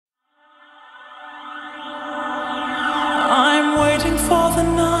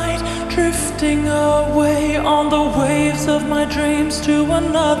drifting away on the waves of my dreams to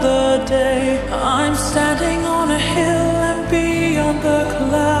another day. I'm standing on a hill and beyond the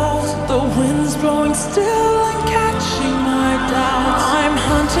clouds, the wind's blowing still and catching my doubts. I'm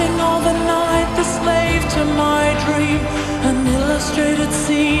hunting all the night, the slave to my dream, an illustrated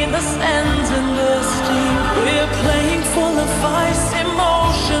scene that ends in the steam. We're playing full of vice,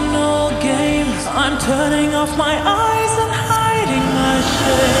 emotional games. I'm turning off my eyes